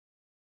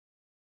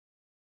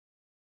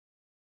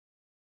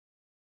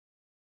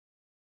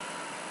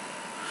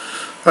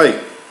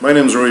Hi, my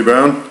name is Rory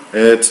Brown.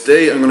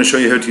 Today I'm going to show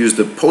you how to use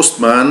the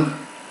Postman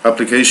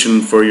application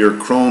for your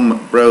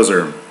Chrome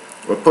browser.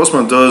 What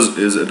Postman does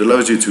is it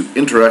allows you to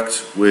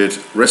interact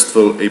with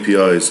RESTful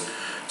APIs.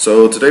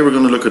 So today we're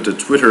going to look at the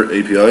Twitter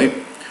API,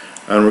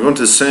 and we're going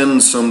to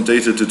send some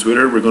data to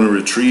Twitter. We're going to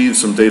retrieve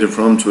some data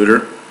from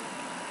Twitter.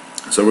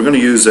 So we're going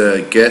to use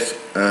get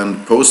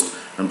and post,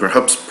 and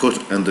perhaps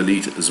put and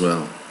delete as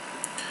well.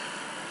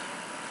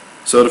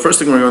 So the first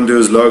thing we're going to do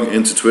is log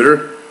into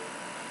Twitter.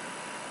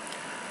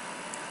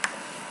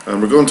 And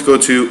we're going to go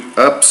to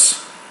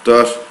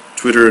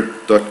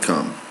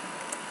apps.twitter.com.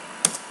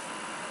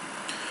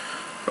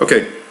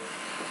 Okay,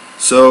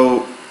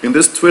 so in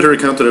this Twitter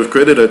account that I've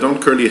created, I don't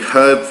currently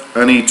have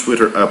any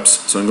Twitter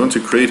apps, so I'm going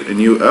to create a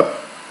new app.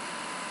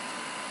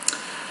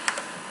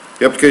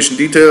 The application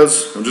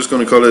details, I'm just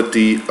going to call it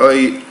the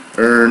I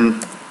Earn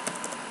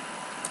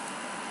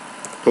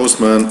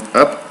Postman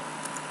app,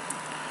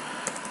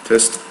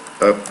 test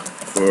app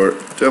for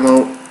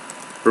demo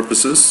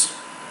purposes.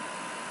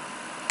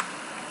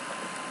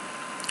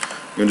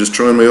 I'm going to just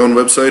try on my own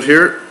website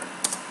here.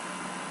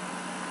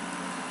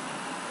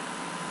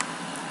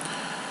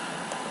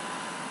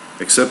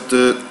 Accept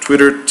the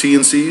Twitter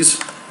TNCs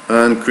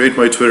and create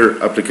my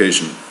Twitter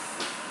application.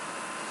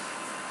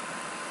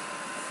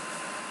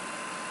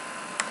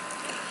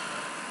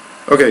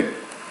 Okay,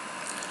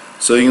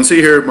 so you can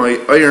see here my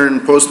I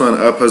Earn Postman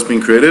app has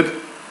been created.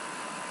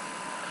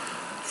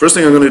 First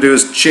thing I'm going to do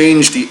is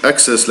change the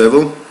access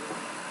level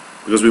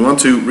because we want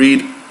to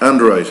read and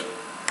write.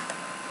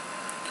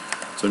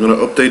 So I'm going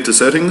to update the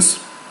settings.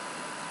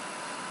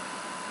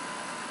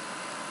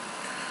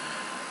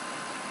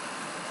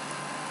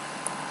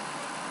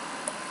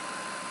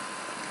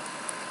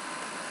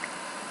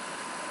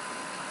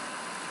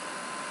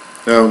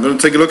 Now I'm going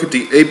to take a look at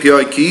the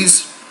API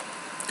keys.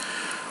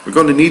 We're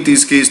going to need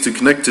these keys to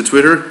connect to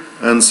Twitter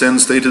and send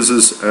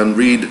statuses and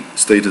read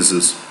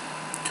statuses.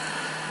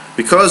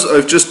 Because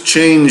I've just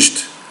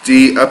changed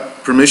the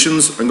app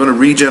permissions, I'm going to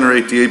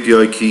regenerate the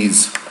API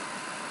keys.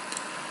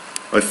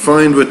 I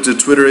find with the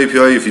Twitter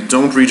API, if you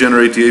don't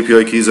regenerate the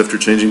API keys after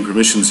changing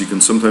permissions, you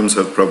can sometimes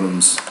have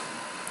problems.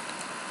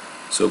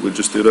 So we'll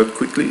just do that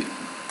quickly.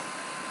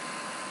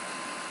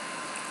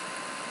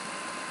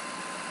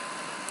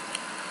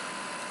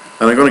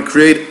 And I'm going to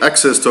create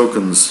access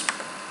tokens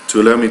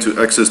to allow me to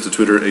access the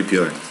Twitter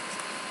API.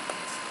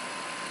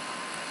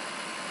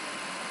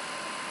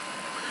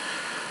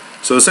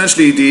 So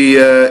essentially the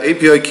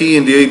API key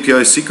and the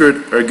API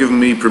secret are giving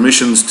me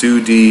permissions to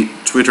the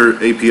Twitter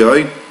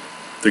API.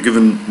 They're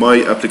giving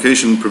my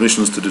application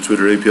permissions to the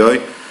Twitter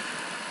API,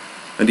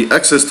 and the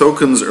access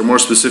tokens are more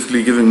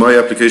specifically giving my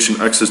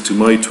application access to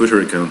my Twitter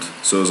account,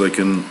 so as I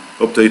can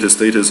update a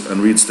status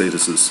and read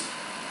statuses.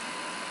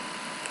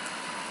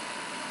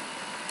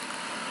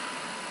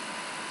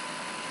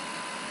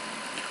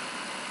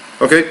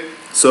 Okay,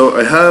 so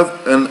I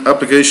have an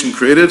application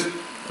created.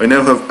 I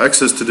now have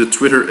access to the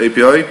Twitter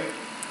API.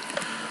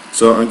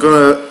 So I'm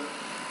going to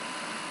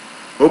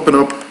open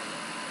up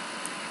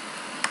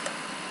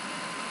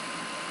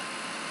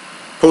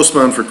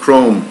Postman for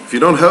Chrome. If you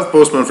don't have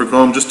Postman for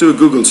Chrome, just do a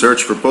Google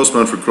search for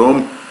Postman for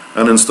Chrome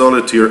and install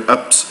it to your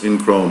apps in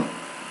Chrome.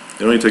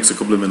 It only takes a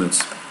couple of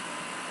minutes.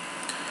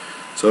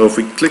 So if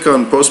we click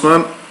on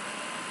Postman,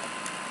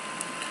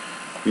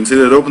 you can see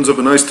that it opens up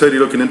a nice tidy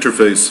looking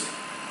interface.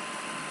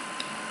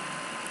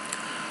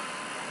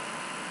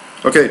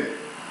 Okay,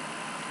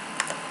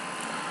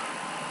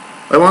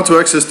 I want to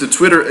access the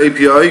Twitter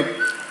API.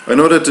 I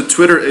know that the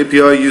Twitter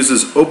API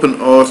uses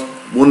OpenAuth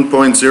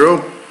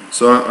 1.0.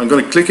 So I'm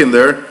going to click in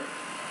there,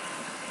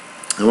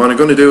 and what I'm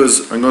going to do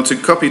is I'm going to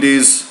copy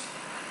these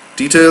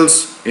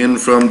details in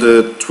from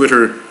the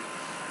Twitter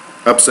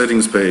app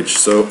settings page.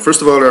 So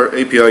first of all, our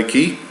API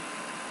key.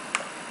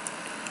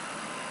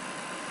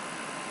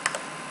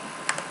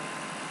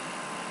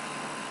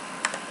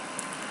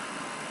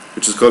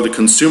 Which is called the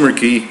consumer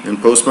key in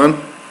Postman.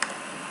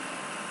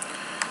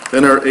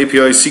 Then our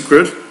API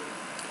secret,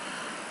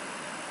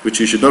 which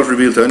you should not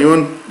reveal to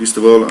anyone, least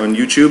of all on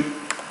YouTube.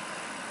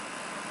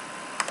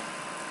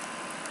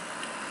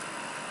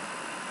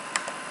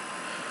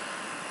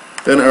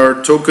 Then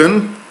our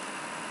token,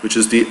 which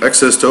is the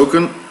access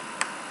token.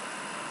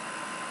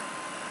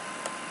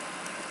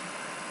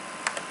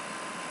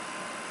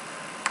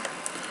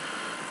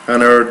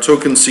 And our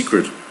token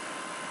secret.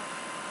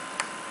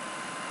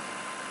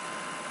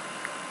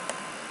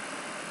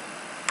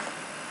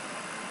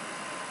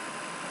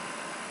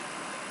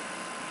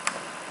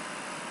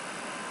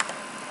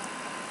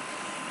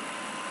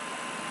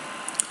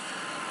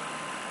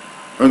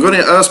 I'm going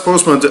to ask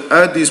Postman to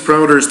add these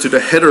parameters to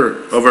the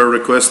header of our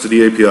request to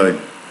the API.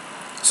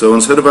 So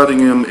instead of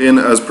adding them in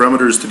as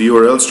parameters to the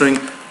URL string,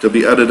 they'll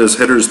be added as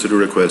headers to the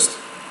request.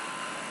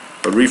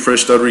 I'll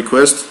refresh that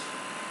request.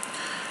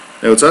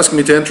 Now it's asking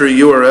me to enter a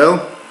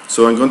URL,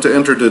 so I'm going to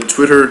enter the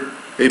Twitter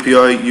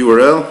API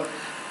URL.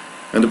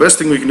 And the best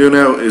thing we can do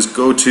now is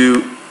go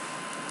to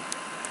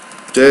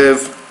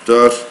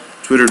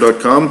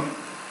dev.twitter.com.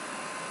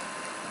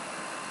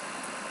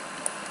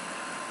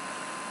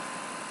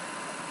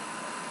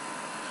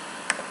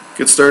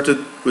 get started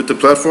with the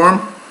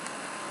platform.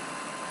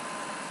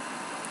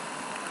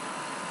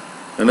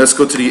 And let's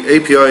go to the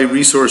API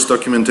resource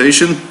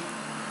documentation.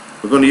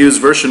 We're going to use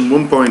version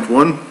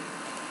 1.1.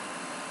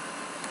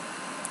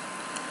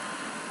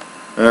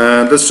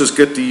 And let's just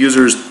get the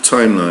user's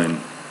timeline.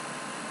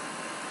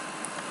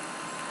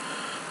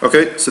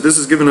 Okay, so this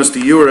is giving us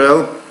the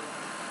URL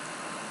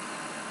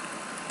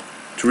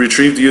to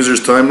retrieve the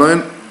user's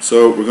timeline.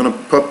 So we're going to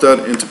pop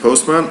that into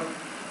Postman.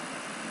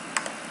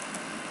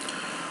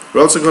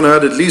 We're also going to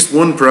add at least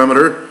one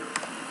parameter,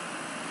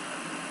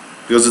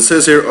 because it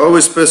says here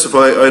always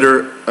specify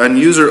either an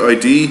user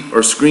ID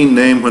or screen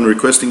name when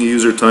requesting a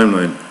user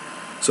timeline.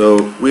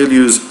 So we'll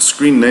use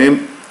screen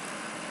name,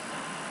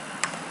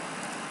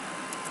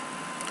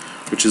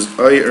 which is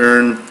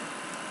iEarn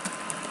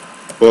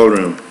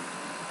Ballroom.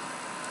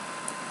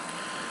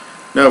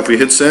 Now if we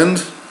hit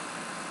send,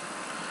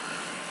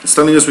 it's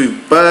telling us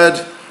we've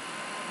bad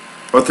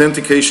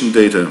authentication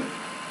data.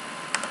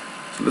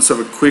 So let's have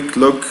a quick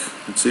look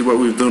and see what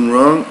we've done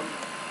wrong.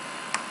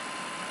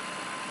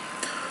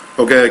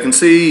 Okay, I can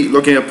see,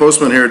 looking at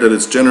Postman here, that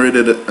it's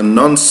generated a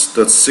nonce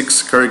that's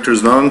 6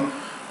 characters long.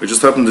 I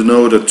just happen to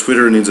know that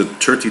Twitter needs a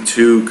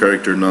 32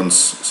 character nonce,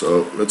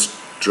 so let's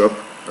drop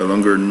a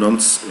longer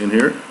nonce in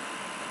here.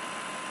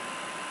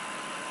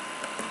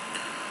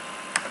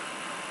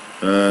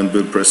 And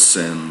we'll press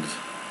send.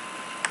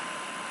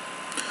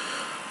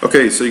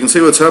 Okay, so you can see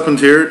what's happened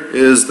here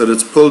is that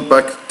it's pulled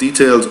back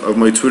details of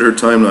my Twitter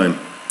timeline.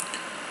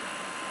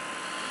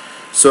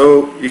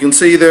 So you can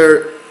see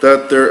there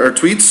that there are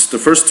tweets. The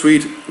first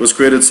tweet was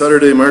created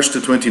Saturday, March the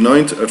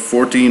 29th at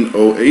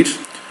 14:08.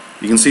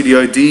 You can see the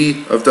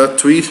ID of that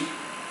tweet.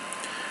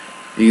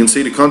 You can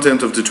see the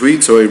content of the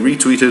tweet, so I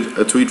retweeted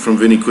a tweet from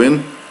Vinnie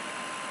Quinn.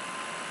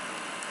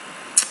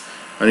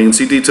 And you can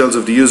see details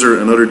of the user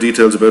and other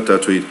details about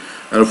that tweet.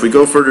 And if we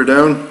go further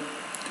down,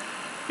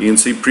 you can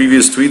see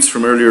previous tweets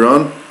from earlier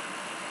on.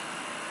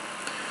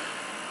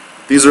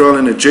 These are all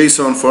in a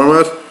JSON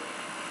format,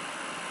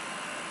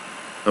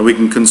 and we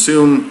can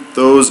consume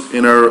those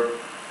in our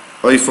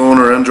iPhone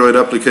or Android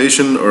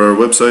application or our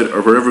website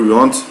or wherever we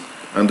want,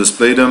 and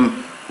display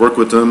them, work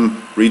with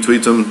them,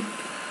 retweet them,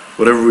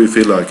 whatever we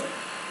feel like.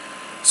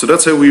 So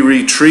that's how we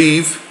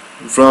retrieve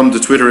from the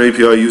Twitter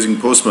API using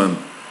Postman.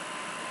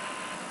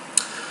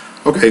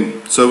 Okay,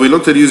 so we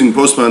looked at using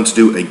Postman to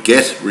do a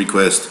GET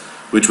request,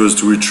 which was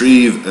to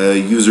retrieve a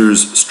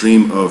user's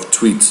stream of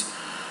tweets.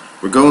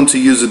 We're going to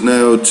use it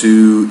now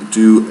to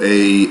do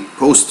a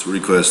post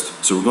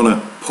request. So we're going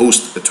to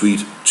post a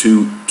tweet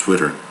to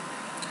Twitter.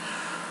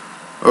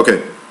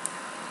 Okay,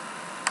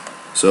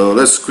 so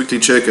let's quickly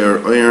check our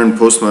iEarn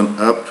Postman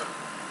app.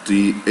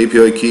 The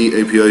API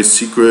key, API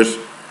secret,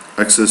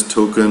 access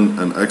token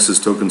and access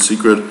token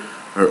secret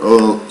are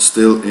all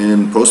still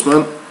in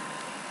Postman.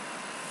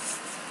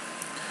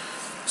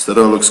 So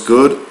that all looks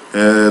good.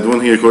 The one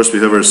here, of course, we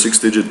have our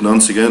 6-digit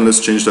nonce again. Let's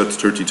change that to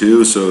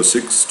 32. So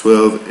 6,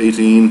 12,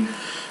 18,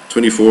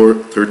 24,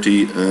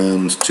 30,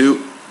 and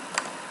 2.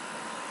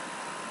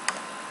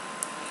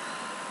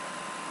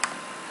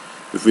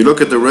 If we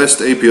look at the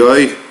REST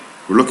API,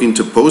 we're looking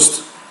to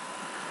post.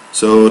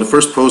 So the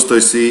first post I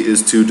see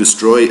is to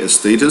destroy a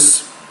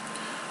status.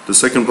 The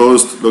second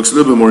post looks a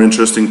little bit more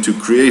interesting, to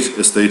create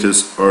a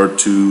status or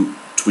to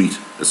tweet,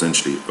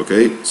 essentially.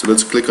 Okay, so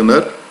let's click on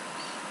that.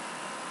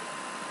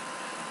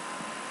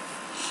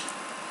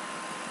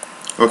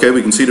 Okay,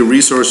 we can see the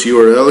resource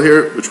URL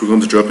here, which we're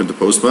going to drop into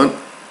Postman.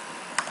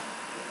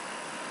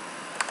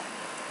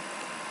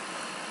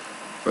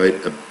 Right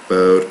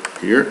about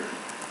here.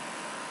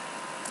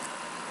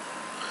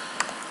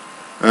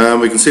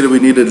 And we can see that we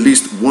need at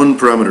least one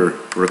parameter,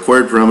 a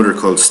required parameter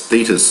called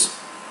status.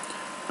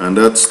 And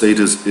that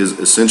status is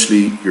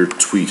essentially your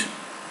tweet.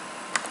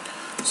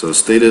 So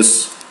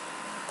status,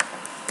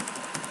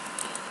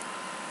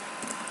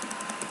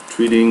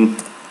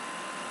 tweetings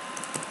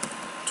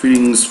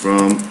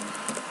from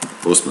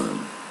Postman.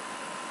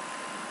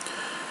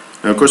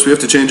 Now of course we have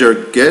to change our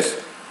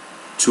get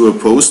to a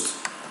post.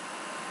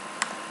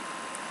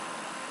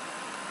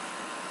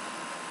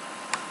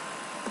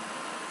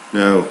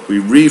 Now we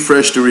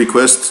refresh the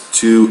request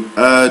to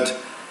add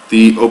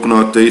the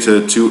OpenAuth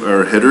data to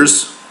our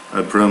headers,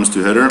 add params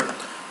to header.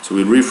 So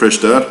we'll refresh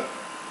that,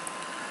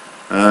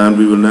 and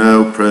we will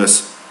now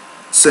press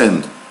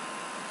send.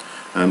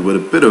 And with a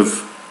bit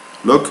of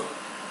luck,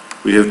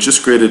 we have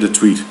just created a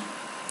tweet.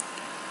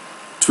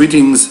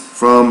 Tweetings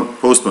from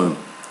Postman.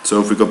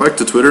 So if we go back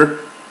to Twitter,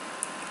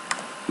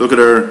 look at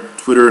our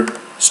Twitter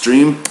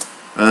stream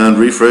and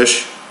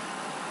refresh,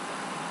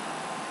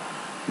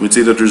 we'd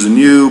see that there's a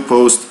new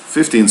post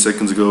 15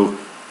 seconds ago,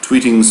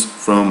 tweetings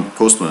from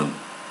Postman.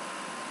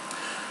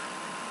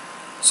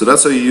 So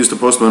that's how you use the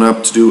Postman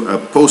app to do a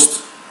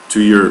post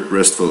to your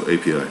RESTful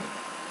API.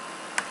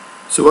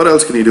 So what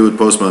else can you do with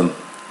Postman?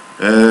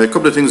 A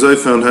couple of things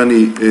I've found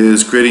handy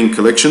is creating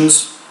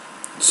collections.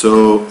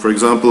 So for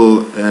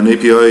example, an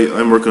API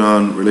I'm working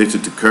on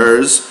related to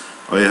cars,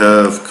 I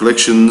have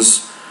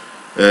collections,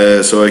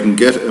 so I can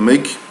get a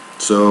make,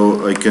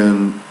 so I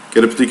can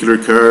get a particular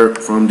car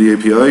from the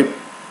API,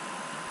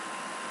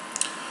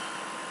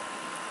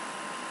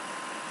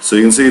 So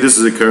you can see this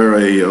is a car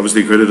I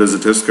obviously created as a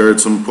test car at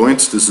some point.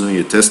 This is only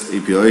a test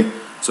API.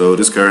 So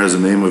this car has a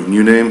name of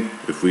new name.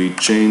 If we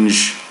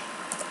change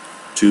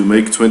to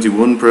make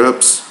 21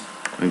 perhaps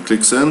and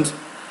click send, you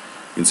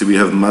can see we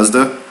have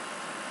Mazda.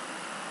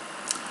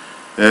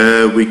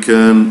 We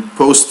can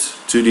post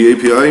to the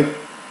API.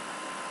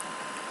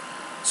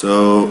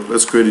 So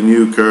let's create a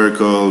new car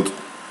called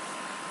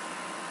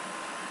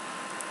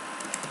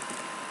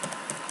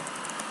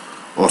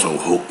Auto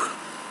Hope.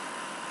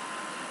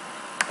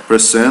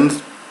 Press send.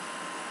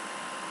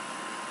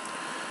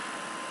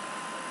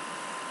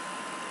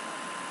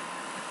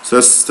 So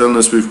that's telling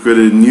us we've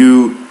created a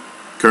new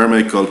car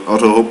make called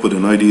Auto Hope with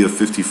an ID of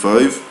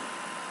 55.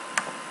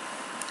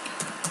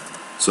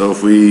 So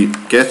if we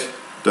get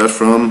that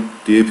from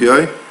the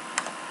API,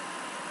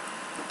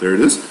 there it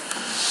is.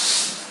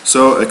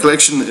 So a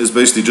collection is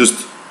basically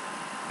just,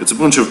 it's a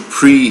bunch of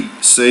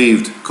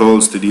pre-saved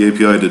calls to the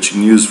API that you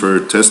can use for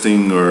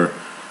testing or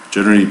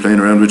generally playing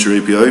around with your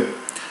API.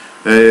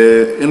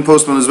 In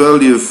Postman as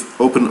well, you've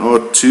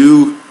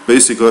OpenAuth2,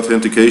 basic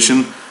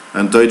authentication,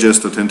 and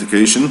digest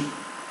authentication.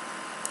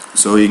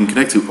 So you can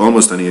connect to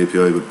almost any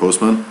API with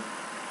Postman.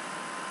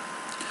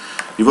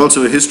 You've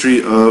also a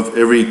history of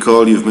every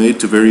call you've made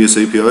to various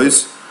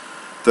APIs.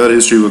 That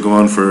history will go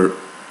on for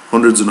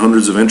hundreds and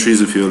hundreds of entries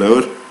if you allow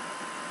it.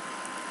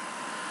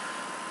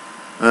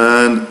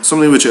 And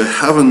something which I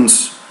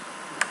haven't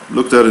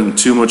looked at in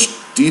too much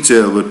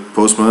detail with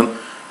Postman,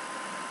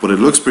 but it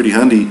looks pretty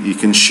handy, you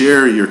can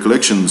share your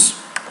collections.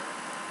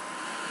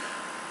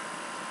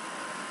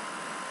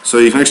 So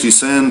you can actually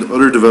send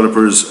other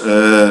developers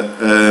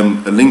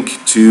a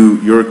link to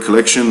your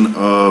collection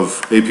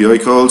of API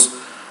calls,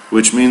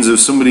 which means if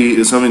somebody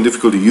is having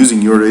difficulty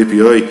using your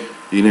API,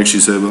 you can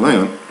actually say, well hang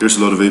on, there's a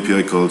lot of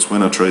API calls, why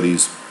not try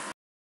these?